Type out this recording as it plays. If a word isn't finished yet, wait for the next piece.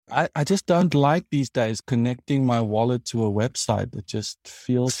I just don't like these days connecting my wallet to a website. It just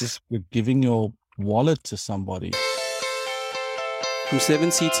feels as you're giving your wallet to somebody. From 7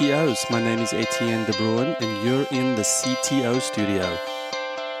 CTOs, my name is Etienne de Bruin, and you're in the CTO studio.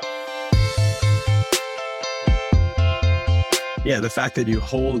 Yeah, the fact that you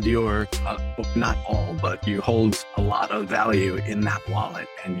hold your, not all, but you hold a lot of value in that wallet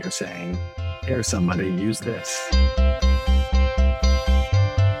and you're saying, here, somebody, use this.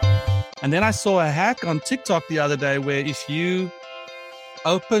 And then I saw a hack on TikTok the other day where if you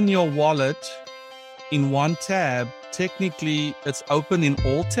open your wallet in one tab, technically it's open in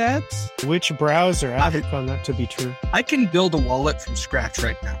all tabs. Which browser? I haven't found that to be true. I can build a wallet from scratch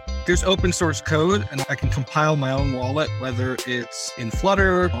right now. There's open source code and I can compile my own wallet, whether it's in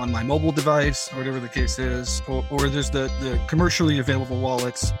Flutter, on my mobile device, or whatever the case is, or there's the commercially available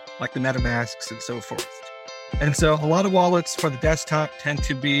wallets like the MetaMasks and so forth. And so a lot of wallets for the desktop tend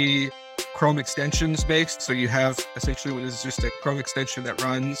to be Chrome extensions based. So you have essentially what is just a Chrome extension that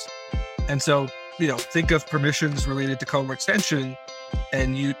runs. And so, think of permissions related to Chrome extension,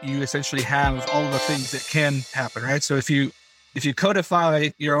 and you essentially have all of the things that can happen, right? So if you codify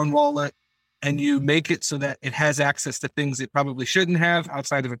your own wallet and you make it so that it has access to things it probably shouldn't have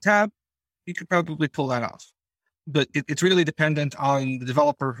outside of a tab, you could probably pull that off. But it's really dependent on the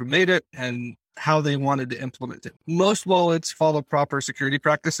developer who made it and how they wanted to implement it. Most wallets follow proper security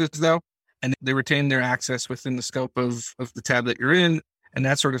practices though, and they retain their access within the scope of the tab that you're in and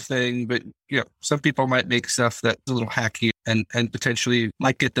that sort of thing. But, some people might make stuff that's a little hacky and potentially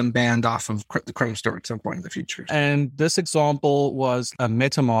might get them banned off of the Chrome store at some point in the future. And this example was a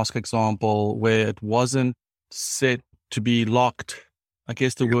MetaMask example where it wasn't set to be locked. I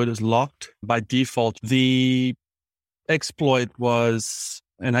guess the word is locked by default. The exploit was,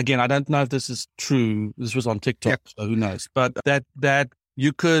 and again, I don't know if this is true. This was on TikTok, so who knows? But that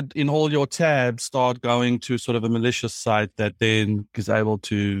you could, in all your tabs, start going to sort of a malicious site that then is able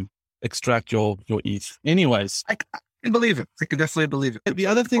to extract your ETH. Anyways. I can believe it. I can definitely believe it. The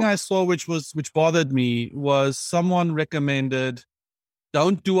other thing I saw, which bothered me, was someone recommended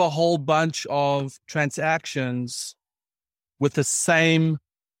don't do a whole bunch of transactions with the same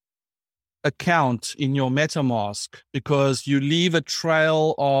account in your MetaMask because you leave a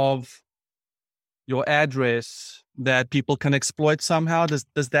trail of your address that people can exploit somehow. Does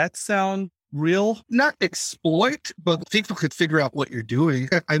that sound real? Not exploit, but people could figure out what you're doing.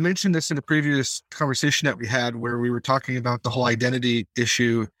 I mentioned this in a previous conversation that we had where we were talking about the whole identity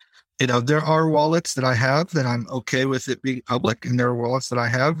issue. There are wallets that I have that I'm okay with it being public, and there are wallets that I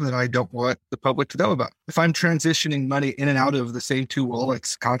have that I don't want the public to know about. If I'm transitioning money in and out of the same two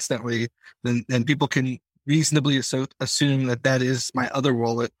wallets constantly, then people can reasonably assume that is my other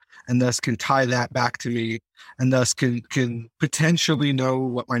wallet, and thus can tie that back to me, and thus can potentially know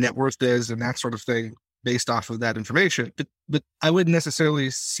what my net worth is and that sort of thing based off of that information. But I wouldn't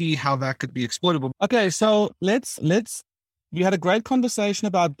necessarily see how that could be exploitable. Okay, so we had a great conversation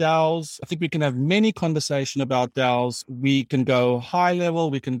about DAOs. I think we can have many conversations about DAOs. We can go high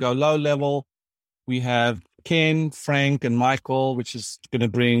level, we can go low level. We have Ken, Frank, and Michael, which is going to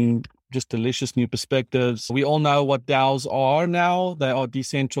bring just delicious new perspectives. We all know what DAOs are now. They are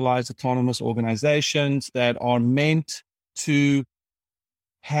decentralized autonomous organizations that are meant to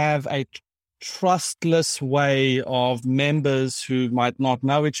have a trustless way of members who might not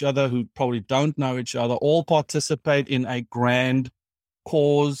know each other, who probably don't know each other, all participate in a grand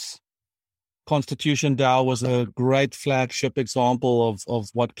cause. Constitution DAO was a great flagship example of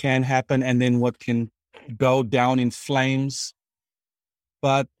what can happen and then what can go down in flames.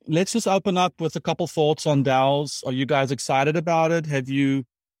 But let's just open up with a couple thoughts on DAOs. Are you guys excited about it? Have you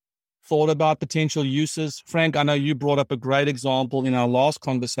thought about potential uses? Frank, I know you brought up a great example in our last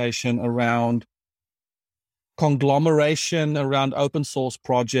conversation around conglomeration around open source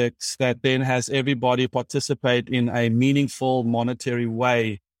projects that then has everybody participate in a meaningful monetary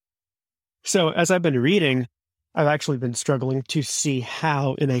way. So as I've been reading, I've actually been struggling to see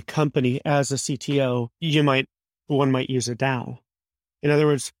how in a company as a CTO, one might use a DAO. In other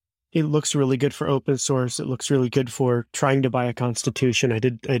words, it looks really good for open source. It looks really good for trying to buy a constitution. I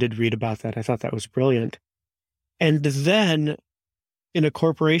did read about that. I thought that was brilliant. And then in a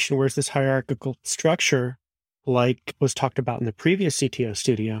corporation where it's this hierarchical structure, like was talked about in the previous CTO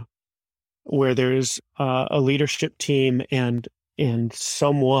studio, where there's a leadership team and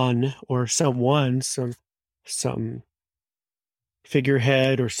someone or someone, some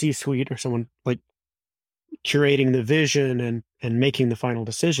figurehead or C-suite or someone like curating the vision and making the final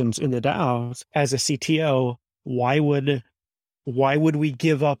decisions in the DAOs. As a CTO, why would we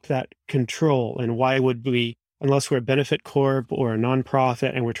give up that control, and why would we unless we're a benefit corp or a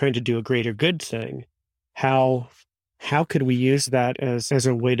nonprofit and we're trying to do a greater good thing, how could we use that as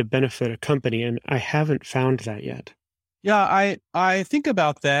a way to benefit a company? And I haven't found that yet. Yeah, I think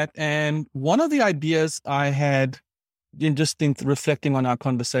about that. And one of the ideas I had in reflecting on our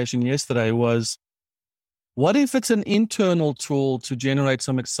conversation yesterday was, what if it's an internal tool to generate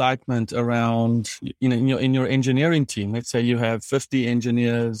some excitement around, in your engineering team? Let's say you have 50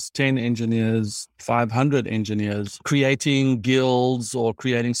 engineers, 10 engineers, 500 engineers, creating guilds or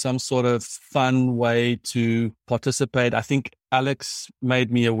creating some sort of fun way to participate. I think Alex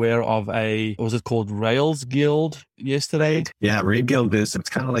made me aware of was it called Rails Guild yesterday? Yeah, Raid Guild it's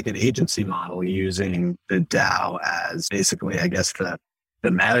kind of like an agency model using the DAO as basically, I guess, the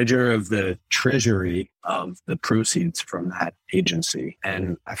manager of the treasury of the proceeds from that agency.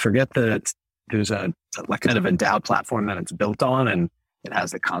 And I forget that there's a kind of a DAO platform that it's built on, and it has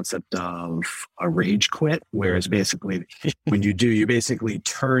the concept of a rage quit, whereas basically when you basically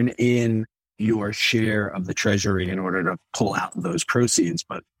turn in your share of the treasury in order to pull out those proceeds.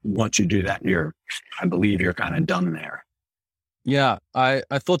 But once you do that, I believe you're kind of done there. Yeah, I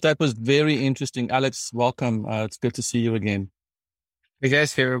thought that was very interesting. Alex, welcome. It's good to see you again. Hey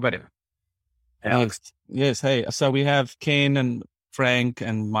guys, hey everybody. Alex, yes, hey. So we have Ken and Frank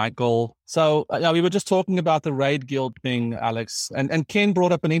and Michael. So we were just talking about the Raid Guild thing, Alex, and Ken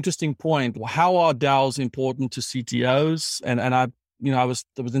brought up an interesting point. How are DAOs important to CTOs? And I was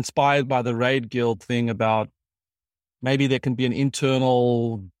inspired by the Raid Guild thing about maybe there can be an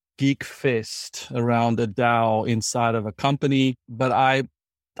internal geek fest around a DAO inside of a company. But I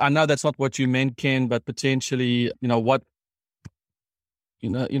know that's not what you meant, Ken, but potentially,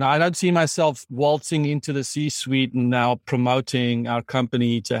 I don't see myself waltzing into the C-suite and now promoting our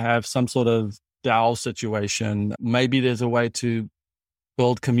company to have some sort of DAO situation. Maybe there's a way to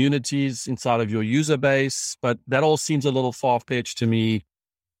build communities inside of your user base, but that all seems a little far-fetched to me.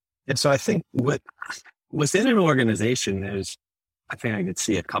 And so I think within an organization, I think I could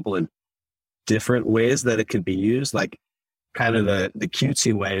see a couple of different ways that it could be used. Like kind of the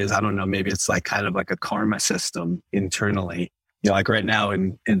cutesy way is, I don't know, maybe it's like kind of like a karma system internally. Like right now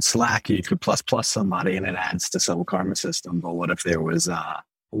in Slack, you could plus somebody and it adds to some karma system. But what if there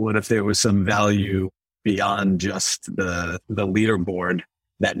was some value beyond just the leaderboard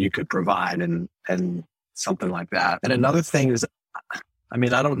that you could provide and something like that? And another thing is, I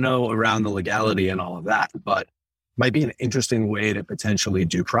don't know around the legality and all of that, but might be an interesting way to potentially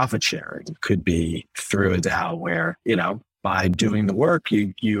do profit sharing. It could be through a DAO where, by doing the work,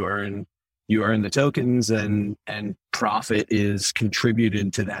 you earn the tokens and profit is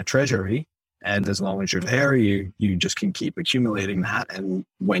contributed to that treasury. And as long as you're there, you just can keep accumulating that. And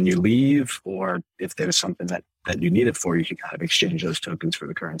when you leave, or if there's something that you need it for, you can kind of exchange those tokens for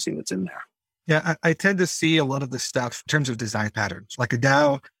the currency that's in there. Yeah, I tend to see a lot of this stuff in terms of design patterns. Like a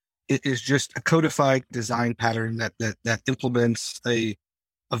DAO is just a codified design pattern that implements a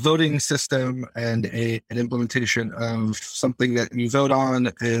voting system and an implementation of something that you vote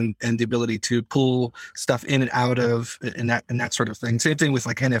on and the ability to pull stuff in and out of and that sort of thing. Same thing with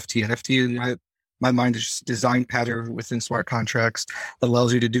like NFT. NFT in my mind is just design pattern within smart contracts that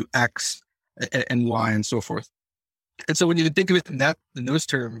allows you to do X and Y and so forth. And so when you think of it in those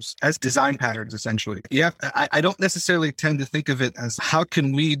terms as design patterns, essentially, I don't necessarily tend to think of it as how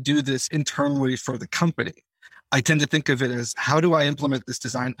can we do this internally for the company. I tend to think of it as how do I implement this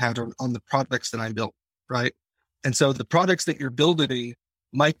design pattern on the products that I built, right? And so the products that you're building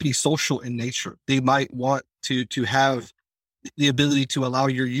might be social in nature. They might want to have the ability to allow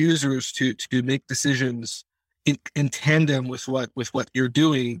your users to make decisions in tandem with what you're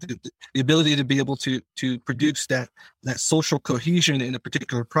doing, the ability to be able to produce that social cohesion in a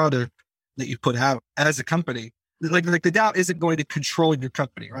particular product that you put out as a company. Like the DAO isn't going to control your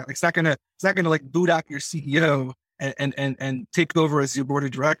company, right? Like it's not gonna like boot out your CEO and take over as your board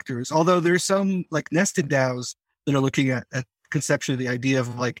of directors. Although there's some like nested DAOs that are looking at conceptually the idea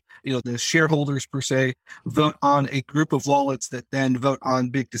of like, the shareholders per se vote on a group of wallets that then vote on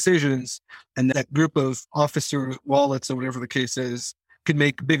big decisions. And that group of officer wallets or whatever the case is could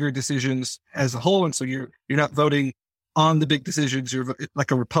make bigger decisions as a whole. And so you're not voting on the big decisions. You're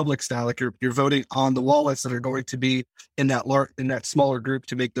like a republic style, like you're voting on the wallets that are going to be in that smaller group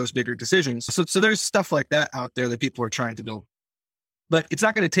to make those bigger decisions. So there's stuff like that out there that people are trying to build. But it's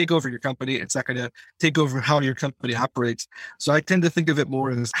not going to take over your company. It's not going to take over how your company operates. So I tend to think of it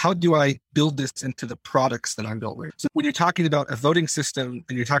more as how do I build this into the products that I'm building? So when you're talking about a voting system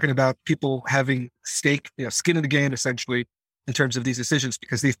and you're talking about people having skin in the game, essentially, in terms of these decisions,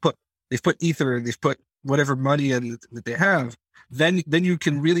 because they've put Ether and they've put whatever money that they have, then you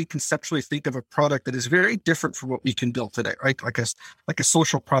can really conceptually think of a product that is very different from what we can build today, right? Like a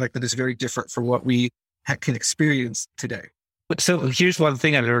social product that is very different from what we can experience today. So here's one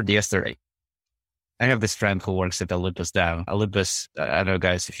thing I learned yesterday. I have this friend who works at Olympus DAO. Olympus, I don't know,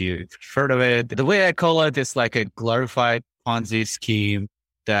 guys, if you've heard of it. The way I call it is like a glorified Ponzi scheme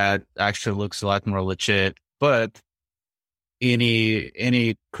that actually looks a lot more legit. But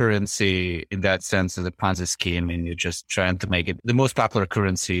any currency in that sense is a Ponzi scheme, and you're just trying to make it the most popular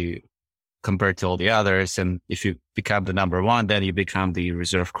currency compared to all the others. And if you become the number one, then you become the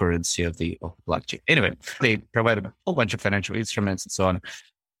reserve currency of the blockchain. Anyway, they provide a whole bunch of financial instruments and so on.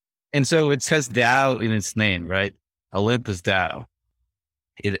 And so it says DAO in its name, right? Olympus DAO.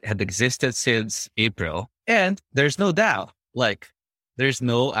 It had existed since April, and there's no DAO. Like, there's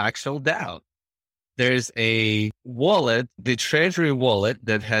no actual DAO. There's a wallet, the Treasury wallet,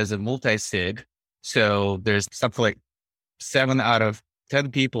 that has a multi-sig. So there's something like 7 out of 10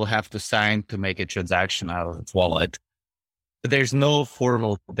 people have to sign to make a transaction out of its wallet. But there's no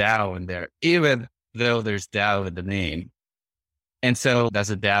formal DAO in there, even though there's DAO in the name. And so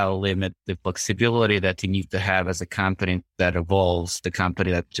does a DAO limit the flexibility that you need to have as a company that evolves, the company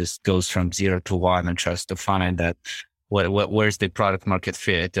that just goes from 0 to 1 and tries to find that where's the product market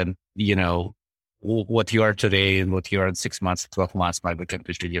fit? And, what you are today and what you are in 6 months, 12 months might be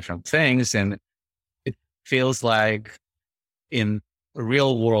completely different things. And it feels like in the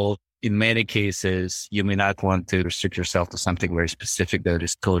real world, in many cases, you may not want to restrict yourself to something very specific that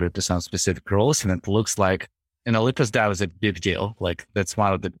is coded to some specific roles. And it looks like an Olympus DAO is a big deal. Like, that's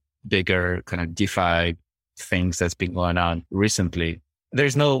one of the bigger kind of DeFi things that's been going on recently.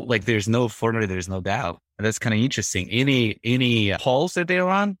 There's no formula, there's no DAO. And that's kind of interesting. Any polls that they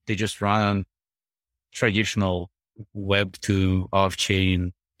run, they just run traditional Web2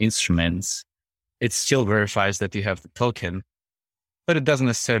 off-chain instruments. It still verifies that you have the token, but it doesn't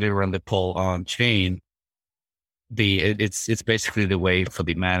necessarily run the poll on chain. It's basically the way for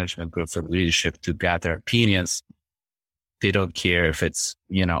the management group, for leadership to gather opinions. They don't care if it's,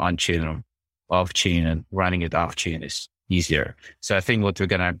 on chain or off chain, and running it off chain is easier. So I think what we're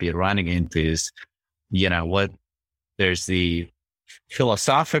going to be running into is, there's the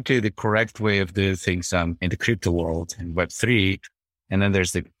philosophically the correct way of doing things in the crypto world in Web3. And then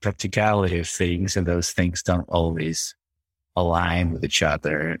there's the practicality of things, and those things don't always align with each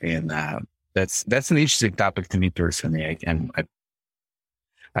other. And, that's an interesting topic to me personally, and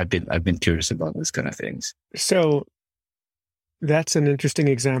I've been curious about those kind of things. So that's an interesting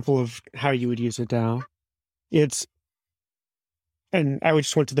example of how you would use a DAO. And I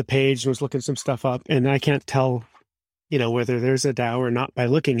just went to the page and was looking some stuff up, and I can't tell, whether there's a DAO or not by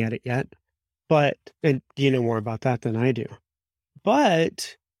looking at it yet. And you know more about that than I do.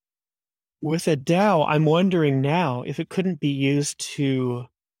 But with a DAO, I'm wondering now if it couldn't be used to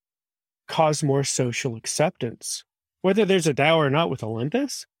cause more social acceptance. Whether there's a DAO or not with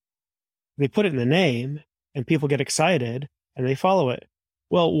Olympus, they put it in the name and people get excited and they follow it.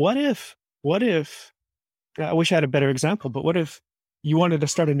 Well, what if, I wish I had a better example, but what if you wanted to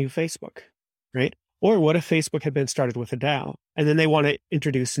start a new Facebook, right? Or what if Facebook had been started with a DAO and then they want to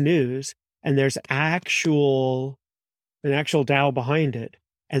introduce news and there's an actual DAO behind it,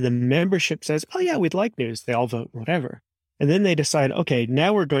 and the membership says, oh yeah, we'd like news. They all vote, whatever. And then they decide, okay,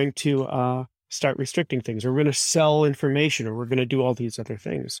 now we're going to start restricting things, or we're going to sell information, or we're going to do all these other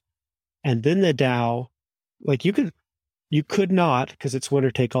things. And then the DAO, like you could not, because it's winner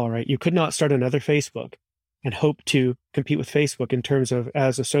take all, right? You could not start another Facebook and hope to compete with Facebook in terms of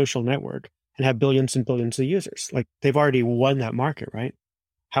as a social network and have billions and billions of users. Like, they've already won that market, right?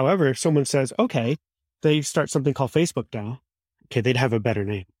 However, if someone says, okay, they start something called Facebook DAO, okay, they'd have a better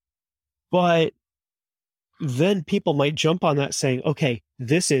name. But then people might jump on that saying, okay,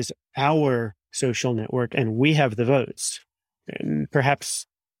 this is our social network and we have the votes. And perhaps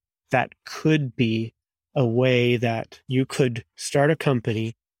that could be a way that you could start a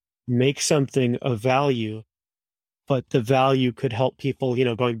company, make something of value, but the value could help people,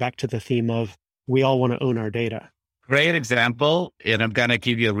 going back to the theme of we all want to own our data. Great example. And I'm going to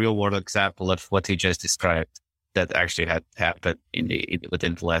give you a real world example of what you just described that actually had happened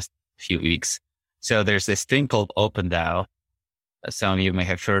within the last few weeks. So there's this thing called OpenDAO. Some of you may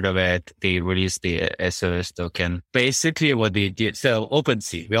have heard of it. They released the SOS token. Basically what they did, so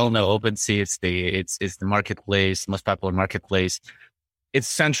OpenSea, we all know OpenSea, it's the marketplace, most popular marketplace. It's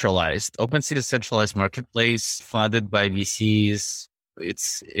centralized. OpenSea is a centralized marketplace funded by VCs.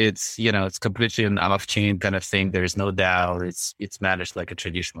 It's completely an off-chain kind of thing. There's no DAO. It's managed like a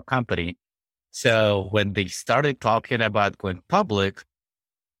traditional company. So when they started talking about going public,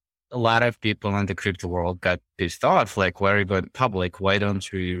 a lot of people in the crypto world got pissed off, like, why are you going public? Why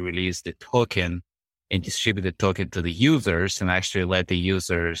don't you release the token and distribute the token to the users and actually let the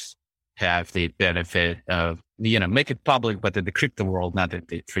users have the benefit of, make it public, but in the crypto world, not in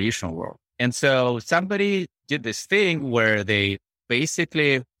the traditional world. And so somebody did this thing where they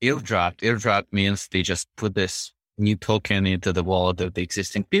basically airdropped. Airdrop means they just put this new token into the wallet of the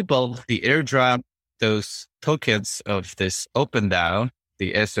existing people. The airdrop those tokens of this OpenDAO,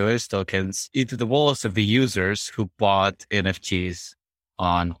 the SOS tokens, into the wallets of the users who bought NFTs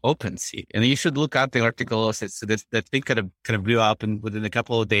on OpenSea. And you should look at the article. So that thing kind of blew up, and within a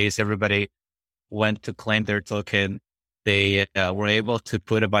couple of days, everybody went to claim their token. They were able to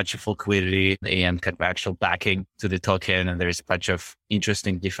put a bunch of liquidity and kind of actual backing to the token. And there's a bunch of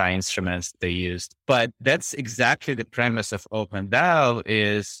interesting DeFi instruments they used. But that's exactly the premise of OpenDAO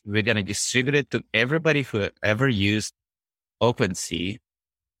is we're going to distribute it to everybody who ever used OpenSea.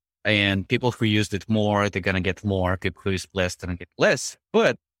 And people who used it more, they're going to get more. People who used less, they're going to get less.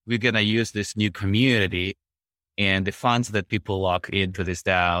 But we're going to use this new community and the funds that people lock into this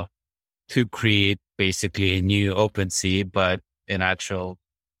DAO to create basically a new OpenSea, but an actual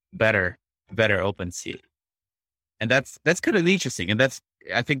better OpenSea. And that's kind of interesting. And that's,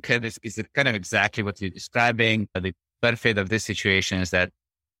 I think, is kind of exactly what you're describing. The benefit of this situation is that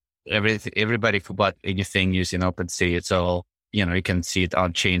everybody who bought anything using OpenSea, it's all, you can see it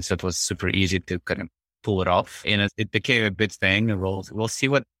on chain. So it was super easy to kind of pull it off. And it became a big thing. And we'll see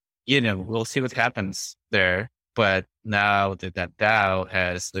what, we'll see what happens there. But now that DAO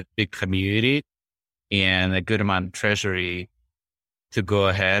has a big community and a good amount of treasury to go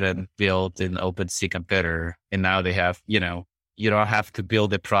ahead and build an OpenSea competitor. And now they have, you don't have to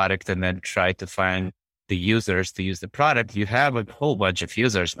build a product and then try to find the users to use the product. You have a whole bunch of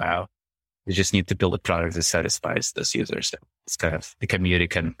users now. You just need to build a product that satisfies those users. It's kind of the community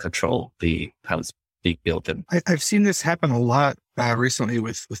can control how it's being built. And I've seen this happen a lot recently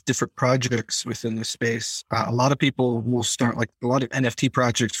with different projects within the space. A lot of people will start, like a lot of NFT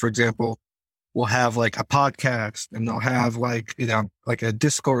projects, for example, will have like a podcast, and they'll have like a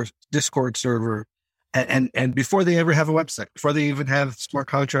Discord server. And before they ever have a website, before they even have smart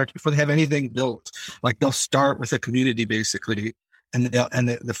contracts, before they have anything built, like they'll start with a community basically. And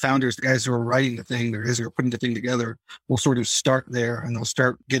the founders, the guys who are writing the thing, the guys who are putting the thing together, will sort of start there, and they'll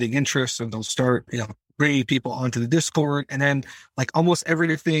start getting interest, and they'll start, bringing people onto the Discord. And then like almost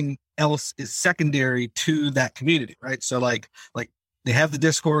everything else is secondary to that community, right? So like they have the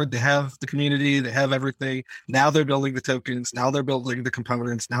Discord, they have the community, they have everything. Now they're building the tokens. Now they're building the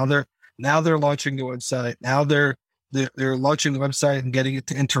components. Now they're launching the website. Now they're launching the website and getting it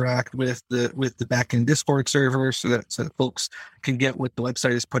to interact with the backend Discord server so that folks can get what the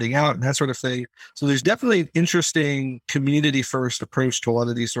website is putting out and that sort of thing. So there's definitely an interesting community first approach to a lot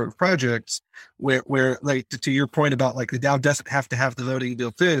of these sort of projects where like to your point about like the DAO doesn't have to have the voting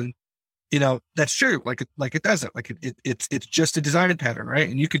built in. That's true. Like it doesn't. Like it's just a design pattern, right?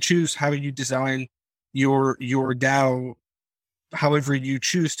 And you could choose how you design your DAO however you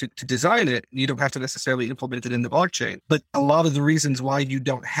choose to design it. You don't have to necessarily implement it in the blockchain. But a lot of the reasons why you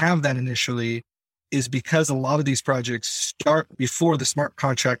don't have that initially is because a lot of these projects start before the smart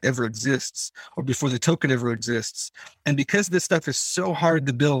contract ever exists or before the token ever exists. And because this stuff is so hard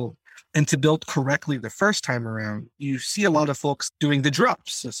to build and to build correctly the first time around, you see a lot of folks doing the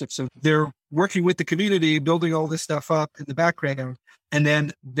drops. So they're working with the community, building all this stuff up in the background, and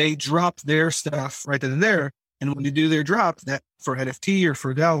then they drop their stuff right then and there. And when they do their drop, that for NFT or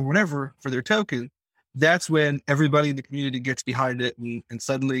for DAO or whatever, for their token, that's when everybody in the community gets behind it. And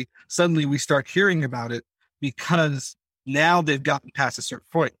suddenly we start hearing about it because now they've gotten past a certain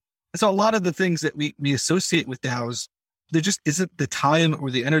point. And so a lot of the things that we associate with DAOs, there just isn't the time or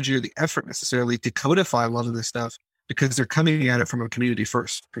the energy or the effort necessarily to codify a lot of this stuff because they're coming at it from a community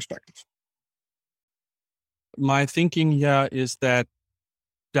first perspective. My thinking here is that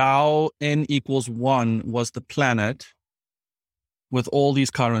DAO n equals 1 was the planet with all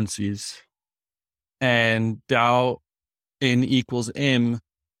these currencies, and DAO n equals m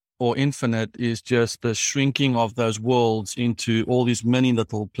or infinite is just the shrinking of those worlds into all these mini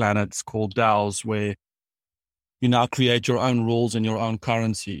little planets called DAOs where you now create your own rules and your own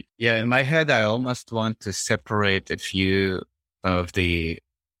currency. Yeah, in my head, I almost want to separate a few of the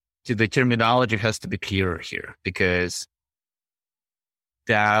terminology has to be clearer here because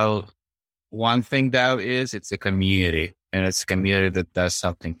DAO, one thing DAO is, it's a community, and it's a community that does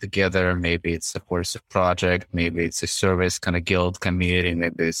something together. Maybe it supports a project, maybe it's a service kind of guild community,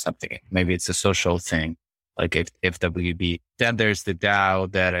 maybe it's a social thing like FWB. Then there's the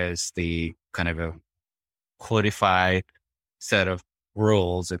DAO that is the kind of a codified set of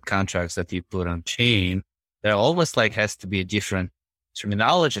rules and contracts that you put on chain, there almost like has to be a different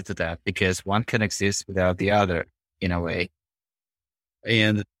terminology to that, because one can exist without the other in a way.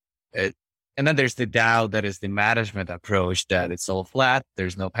 And then there's the DAO, that is the management approach, that it's all flat.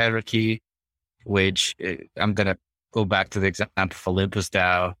 There's no hierarchy, which I'm going to go back to the example of Olympus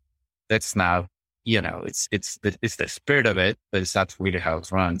DAO. That's now, it's the spirit of it, but it's not really how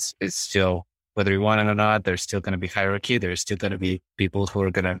it runs. It's still, whether you want it or not, there's still going to be hierarchy. There's still going to be people who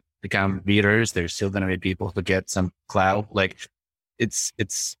are going to become leaders. There's still going to be people who get some clout. Like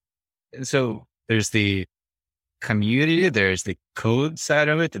so there's the community, there's the code side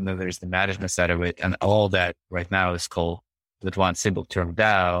of it, and then there's the management side of it. And all that right now is called with one simple term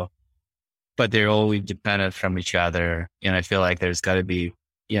DAO, but they're all independent from each other. And I feel like there's got to be,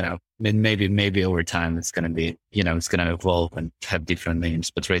 maybe over time it's going to be, it's going to evolve and have different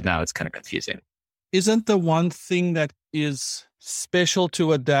names. But right now it's kind of confusing. Isn't the one thing that is special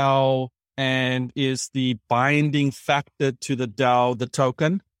to a DAO and is the binding factor to the DAO, the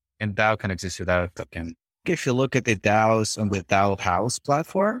token? And DAO can exist without a token. If you look at the DAOs on the DAO House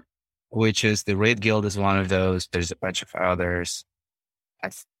platform, which is the Raid Guild is one of those. There's a bunch of others. I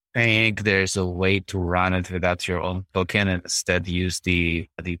think there's a way to run it without your own token and instead use the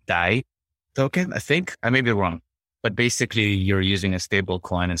DAI token. I think I may be wrong, but basically you're using a stable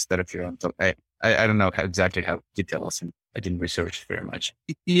coin instead of your own token. I don't know exactly how details, and I didn't research very much.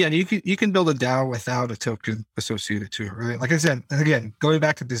 Yeah, you can build a DAO without a token associated to it, right? Like I said, again, going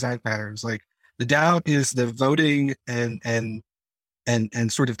back to design patterns, like the DAO is the voting and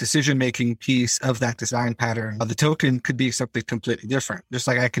sort of decision-making piece of that design pattern. The token could be something completely different. Just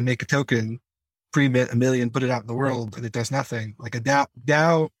like I can make a token, pre-mint $1 million, put it out in the world, and it does nothing. Like a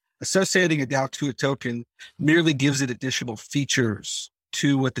DAO, associating a DAO to a token merely gives it additional features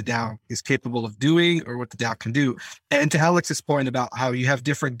to what the DAO is capable of doing or what the DAO can do. And to Alex's point about how you have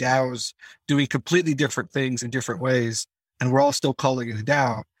different DAOs doing completely different things in different ways, and we're all still calling it a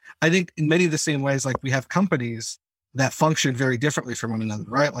DAO. I think in many of the same ways, like we have companies that function very differently from one another,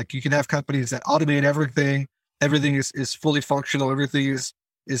 right? Like you can have companies that automate everything. Everything is fully functional. Everything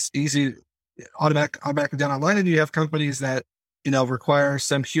is easy, automatically done online. And you have companies that, require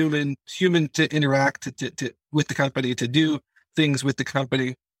some human to interact with the company, to do things with the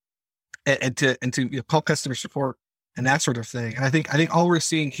company and to call customer support and that sort of thing. And I think all we're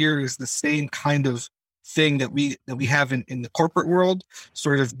seeing here is the same kind of thing that we have in the corporate world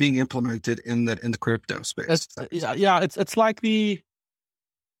sort of being implemented in the crypto space. It's like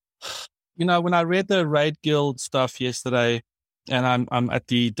when I read the Raid Guild stuff yesterday, and I'm at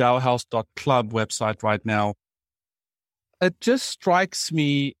the DAOhouse.club website right now, it just strikes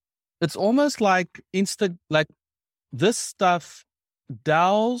me, it's almost like this stuff,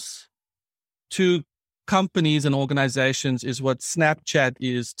 DAOs to companies and organizations is what Snapchat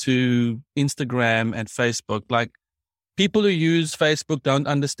is to Instagram and Facebook. Like people who use Facebook don't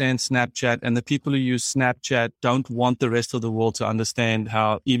understand Snapchat, and the people who use Snapchat don't want the rest of the world to understand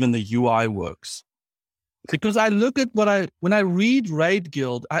how even the UI works. Because I look at when I read Raid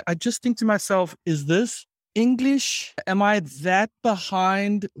Guild, I just think to myself, is this English? Am I that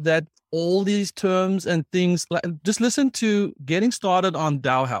behind that all these terms and things? Just listen to getting started on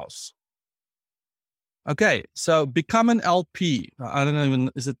DAO House. Okay, so become an LP. I don't know,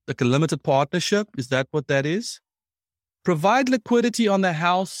 is it like a limited partnership? Is that what that is? Provide liquidity on the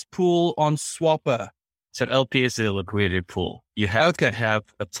house pool on Swapper. So LP is a liquidity pool. You have to have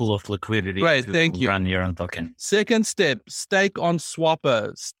a pool of liquidity to run your own token. Second step, stake on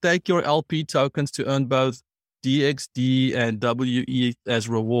Swapper. Stake your LP tokens to earn both DXD and WE as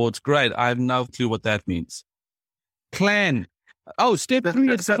rewards. Great. I have no clue what that means. Clan. Oh, step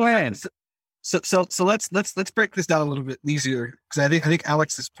 3 is clan. So let's break this down a little bit easier, because I think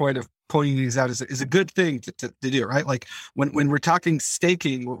Alex's point of pointing these out is a good thing to do, right? Like when we're talking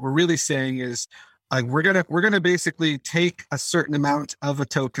staking, what we're really saying is like we're gonna basically take a certain amount of a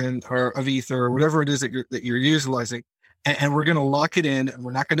token or of Ether or whatever it is that you're utilizing, and we're gonna lock it in, and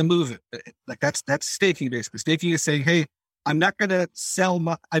we're not gonna move it. Like that's staking basically. Staking is saying, hey, I'm not gonna sell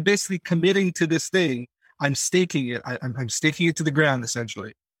I'm basically committing to this thing. I'm staking it. I'm staking it to the ground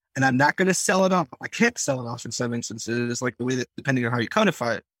essentially. And I'm not going to sell it off. I can't sell it off in some instances, like the way that, depending on how you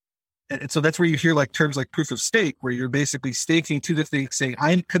codify it. And so that's where you hear like terms like proof of stake, where you're basically staking to the thing, saying,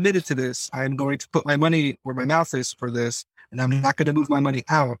 I'm committed to this. I'm going to put my money where my mouth is for this, and I'm not going to move my money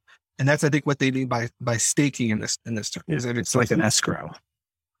out. And that's, I think, what they mean by staking in this term. Is that it's like an escrow.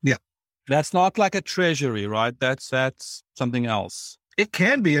 Yeah. That's not like a treasury, right? That's something else. It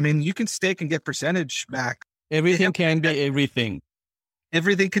can be. I mean, you can stake and get percentage back. Everything can be everything.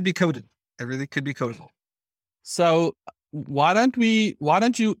 Everything could be coded. Everything could be codable. So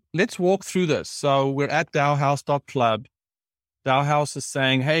let's walk through this. So we're at DAOhouse.club. DAOhouse is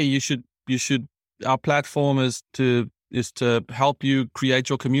saying, hey, our platform is to help you create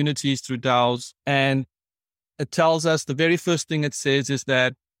your communities through DAOs. And it tells us, the very first thing it says is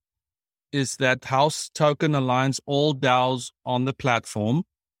that House token aligns all DAOs on the platform.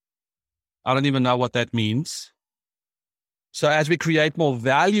 I don't even know what that means. So as we create more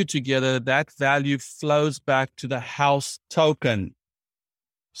value together, that value flows back to the House token.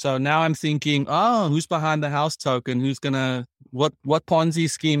 So now I'm thinking, who's behind the House token? What Ponzi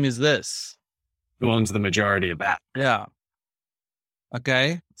scheme is this? Who owns the majority of that? Yeah.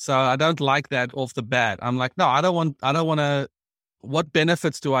 Okay. So I don't like that off the bat. I'm like, no, I don't want to, what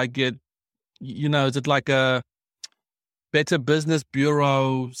benefits do I get? Is it like a Better Business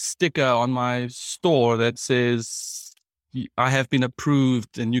Bureau sticker on my store that says, I have been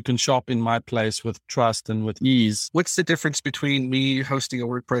approved and you can shop in my place with trust and with ease? What's the difference between me hosting a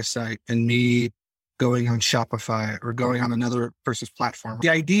WordPress site and me going on Shopify or going on another person's platform? The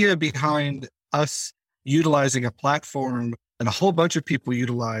idea behind us utilizing a platform and a whole bunch of people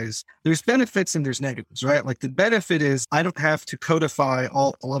utilize, there's benefits and there's negatives, right? Like the benefit is I don't have to codify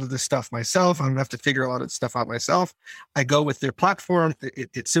a lot of this stuff myself. I don't have to figure a lot of this stuff out myself. I go with their platform.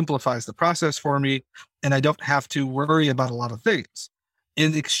 It simplifies the process for me, and I don't have to worry about a lot of things.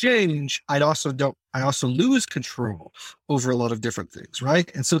 In exchange, I also lose control over a lot of different things,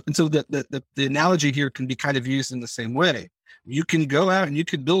 right? And so the analogy here can be kind of used in the same way. You can go out and you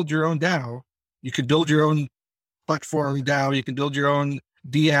could build your own DAO. You could build your own platform DAO. You can build your own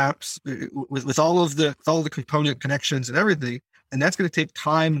DApps with all the component connections and everything. And that's going to take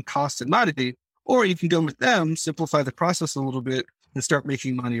time and cost and money. Or you can go with them, simplify the process a little bit and start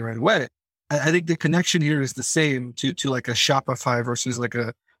making money right away. I think the connection here is the same to like a Shopify versus like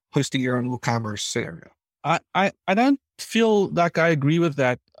a hosting your own WooCommerce scenario. I don't feel like I agree with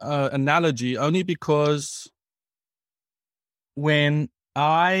that analogy, only because when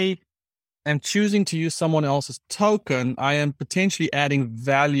I am choosing to use someone else's token, I am potentially adding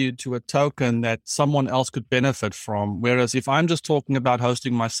value to a token that someone else could benefit from. Whereas if I'm just talking about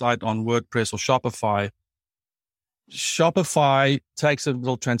hosting my site on WordPress or Shopify takes a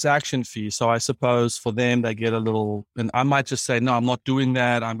little transaction fee. So I suppose for them, they get a little, and I might just say, no, I'm not doing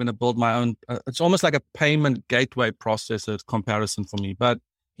that. I'm going to build my own. It's almost like a payment gateway processor comparison for me. But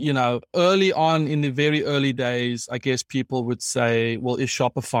early on in the very early days, I guess people would say, well, is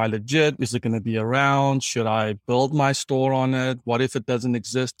Shopify legit? Is it going to be around? Should I build my store on it? What if it doesn't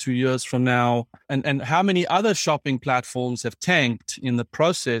exist 2 years from now? And how many other shopping platforms have tanked in the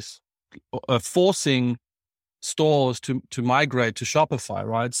process of forcing stores to migrate to Shopify,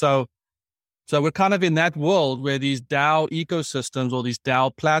 right? So we're kind of in that world where these DAO ecosystems or these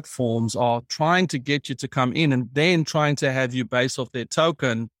DAO platforms are trying to get you to come in and then trying to have you base off their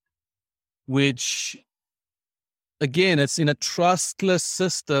token, which, again, it's in a trustless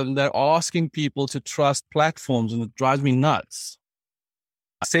system. They're asking people to trust platforms, and it drives me nuts.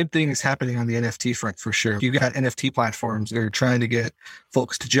 Same thing is happening on the NFT front for sure. You got NFT platforms that are trying to get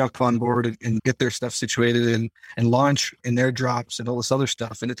folks to jump on board and get their stuff situated and launch in their drops and all this other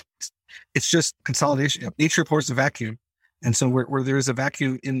stuff. And it's just consolidation. Nature pours a vacuum. And so where there is a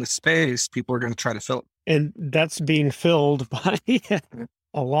vacuum in the space, people are going to try to fill it. And that's being filled by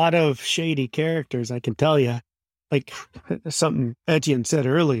a lot of shady characters, I can tell you. Like something Etienne said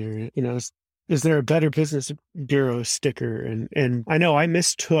earlier, is there a Better Business Bureau sticker? And I know I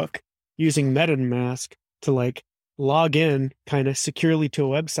mistook using MetaMask to like log in kind of securely to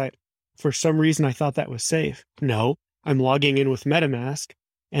a website. For some reason, I thought that was safe. No, I'm logging in with MetaMask,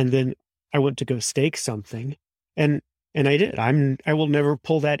 and then I went to go stake something, and I did. I will never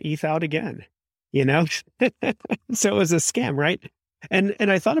pull that ETH out again. So it was a scam, right? And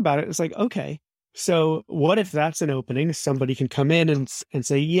I thought about it. It's like, okay. So what if that's an opening? Somebody can come in and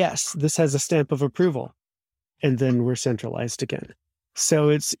say, yes, this has a stamp of approval. And then we're centralized again. So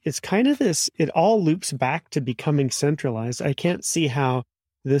it's kind of this, it all loops back to becoming centralized. I can't see how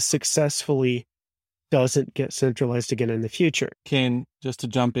this successfully doesn't get centralized again in the future. Ken, just to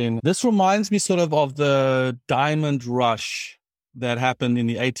jump in, this reminds me sort of the diamond rush that happened in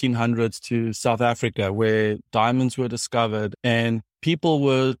the 1800s to South Africa, where diamonds were discovered and people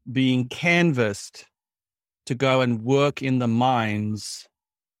were being canvassed to go and work in the mines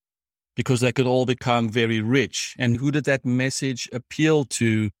because they could all become very rich. And who did that message appeal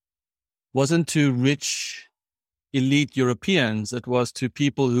to? Wasn't to rich elite Europeans. It was to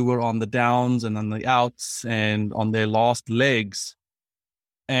people who were on the downs and on the outs and on their last legs.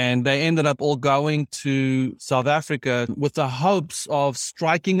 And they ended up all going to South Africa with the hopes of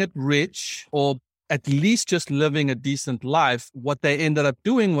striking it rich or at least just living a decent life. What they ended up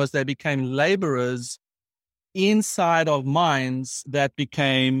doing was they became laborers inside of mines that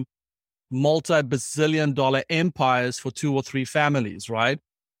became multi-bazillion dollar empires for 2 or 3 families, right?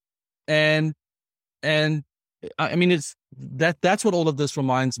 And I mean, that's what all of this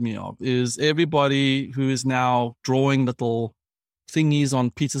reminds me of, is everybody who is now drawing little thingies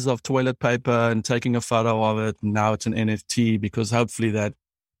on pieces of toilet paper and taking a photo of it. And now it's an NFT, because hopefully that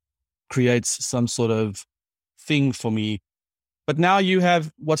creates some sort of thing for me. But now you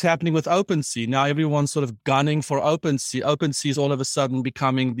have what's happening with OpenSea. Now everyone's sort of gunning for OpenSea. OpenSea is all of a sudden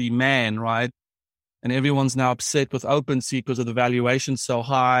becoming the man, right? And everyone's now upset with OpenSea because of the valuation so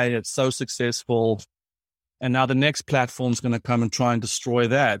high. It's so successful. And now the next platform is going to come and try and destroy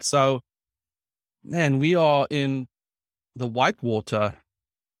that. So, man, we are in the whitewater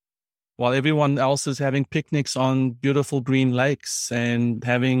while everyone else is having picnics on beautiful green lakes and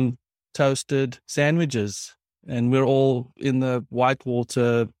having toasted sandwiches. And we're all in the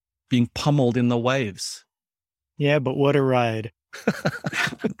whitewater being pummeled in the waves. Yeah, but what a ride.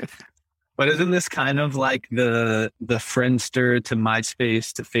 But isn't this kind of like the Friendster to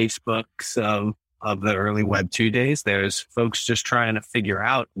MySpace to Facebooks of the early Web 2 days? There's folks just trying to figure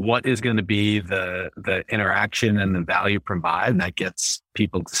out what is going to be the interaction and the value provided that gets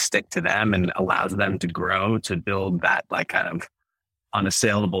people to stick to them and allows them to grow, to build that like kind of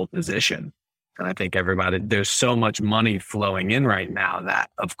unassailable position. And I think there's so much money flowing in right now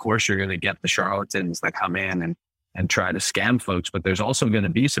that of course you're going to get the charlatans that come in and try to scam folks, but there's also going to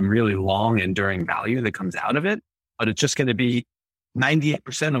be some really long enduring value that comes out of it. But it's just going to be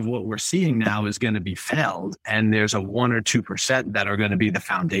 98% of what we're seeing now is going to be failed. And there's a 1 or 2% that are going to be the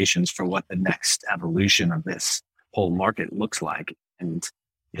foundations for what the next evolution of this whole market looks like. And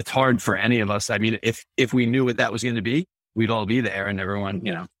it's hard for any of us. I mean, if we knew what that was going to be, we'd all be there and everyone,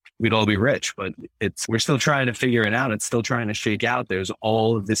 we'd all be rich, but we're still trying to figure it out. It's still trying to shake out. There's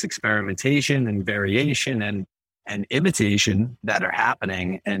all of this experimentation and variation and imitation that are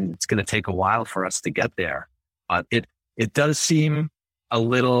happening. And it's going to take a while for us to get there. It does seem a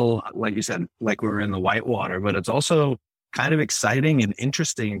little, like you said, like we're in the whitewater, but it's also kind of exciting and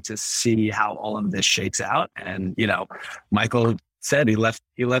interesting to see how all of this shakes out. And, Michael said he left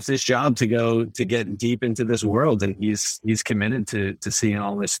his job to get deep into this world, and he's committed to seeing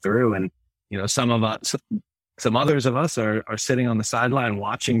all this through. And, some others of us are sitting on the sideline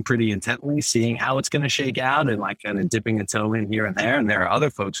watching pretty intently, seeing how it's going to shake out and like kind of dipping a toe in here and there. And there are other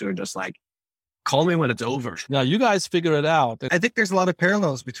folks who are just like, call me when it's over. Now you guys figure it out. I think there's a lot of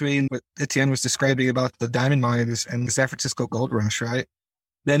parallels between what Etienne was describing about the diamond mines and the San Francisco gold rush, right?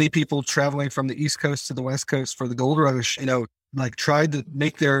 Many people traveling from the East Coast to the West Coast for the gold rush, like tried to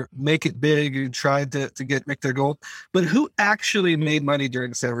make it big and tried to make their gold. But who actually made money during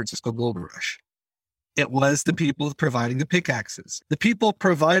the San Francisco gold rush? It was the people providing the pickaxes, the people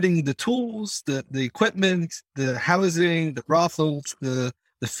providing the tools, the equipment, the housing, the brothels, the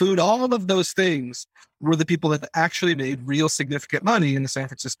food, all of those things were the people that actually made real significant money in the San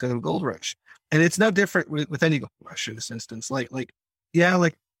Francisco gold rush. And it's no different with any gold rush in this instance. Like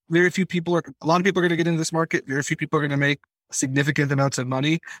very few people a lot of people are going to get into this market. Very few people are going to make significant amounts of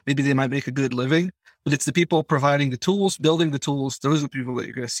money. Maybe they might make a good living, but it's the people providing the tools, building the tools. Those are the people that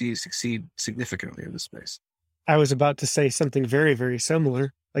you're going to see succeed significantly in this space. I was about to say something very, very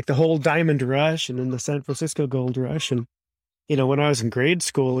similar, like the whole diamond rush and then the San Francisco gold rush. And, when I was in grade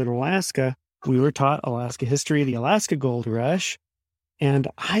school in Alaska, we were taught Alaska history, the Alaska gold rush, or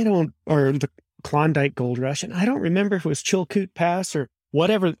the Klondike gold rush. And I don't remember if it was Chilkoot Pass or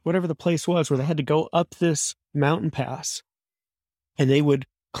whatever the place was where they had to go up this mountain pass. And they would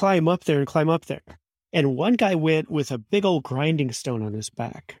climb up there. And one guy went with a big old grinding stone on his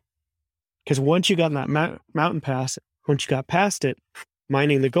back. Because once you got in that mountain pass, once you got past it,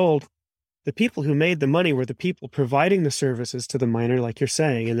 mining the gold, the people who made the money were the people providing the services to the miner, like you're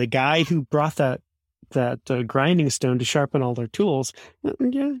saying. And the guy who brought that grinding stone to sharpen all their tools,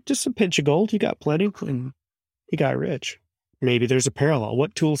 just a pinch of gold, you got plenty, and he got rich. Maybe there's a parallel.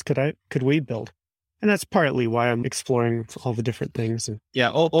 What tools could we build? And that's partly why I'm exploring all the different things. Yeah,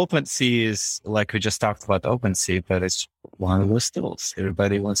 OpenSea is like we just talked about OpenSea, but it's one of those tools.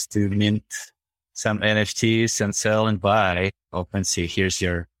 Everybody wants to mint some NFTs and sell and buy. OpenSea, here's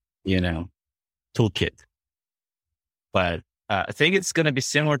your, toolkit. But I think it's going to be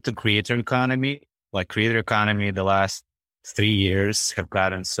similar to creator economy. Like creator economy, the last 3 years have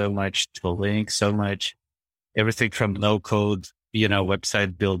gotten so much tooling, so much everything from no code,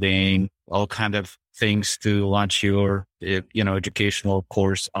 website building, all kind of things to launch your, educational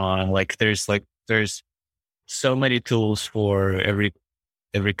course on. There's so many tools for every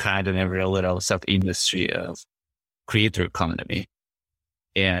every kind and every little sub industry of creator economy.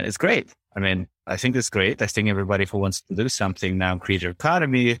 And it's great. I mean, I think it's great. I think everybody who wants to do something now, creator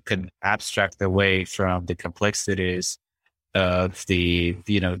economy, can abstract away from the complexities of the,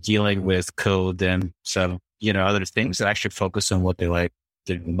 dealing with code and some, other things, and actually focus on what they like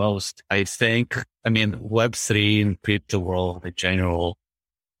doing the most. I think, Web3 and crypto world in general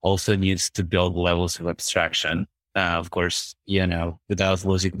also needs to build levels of abstraction. Of course, without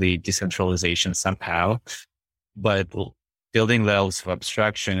losing the decentralization somehow, but building levels of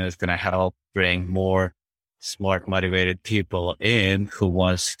abstraction is going to help bring more smart, motivated people in who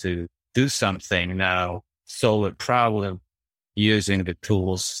wants to do something now, solve a problem using the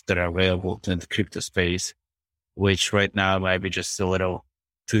tools that are available in the crypto space, which right now might be just a little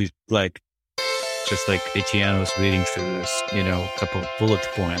too, just like Etienne was reading through this, couple of bullet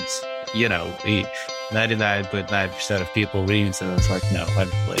points, 99.9% of people reading, so it's like, no,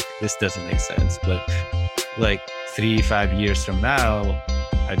 this doesn't make sense. But 3-5 years from now,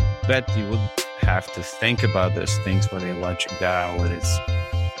 I bet you would have to think about those things when they're launching DAO, and it's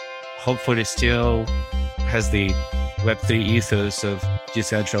hopefully still has the Web3 ethos of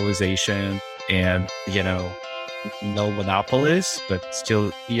decentralization and, no monopolies, but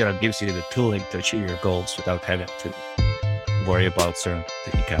still, gives you the tooling to achieve your goals without having to worry about certain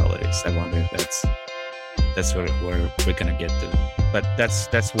technicalities. I wonder if that's where we're going to get to. But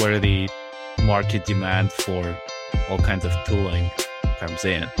that's where the market demand for all kinds of tooling comes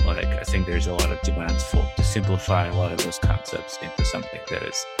in. I think there's a lot of demand to simplify a lot of those concepts into something that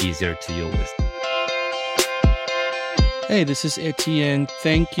is easier to deal with. Hey, this is Etienne.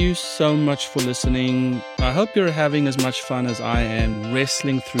 Thank you so much for listening. I hope you're having as much fun as I am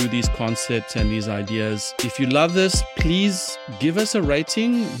wrestling through these concepts and these ideas. If you love this, please give us a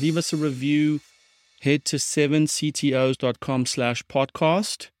rating, leave us a review, head to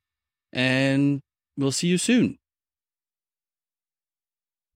 7ctos.com/podcast, and we'll see you soon.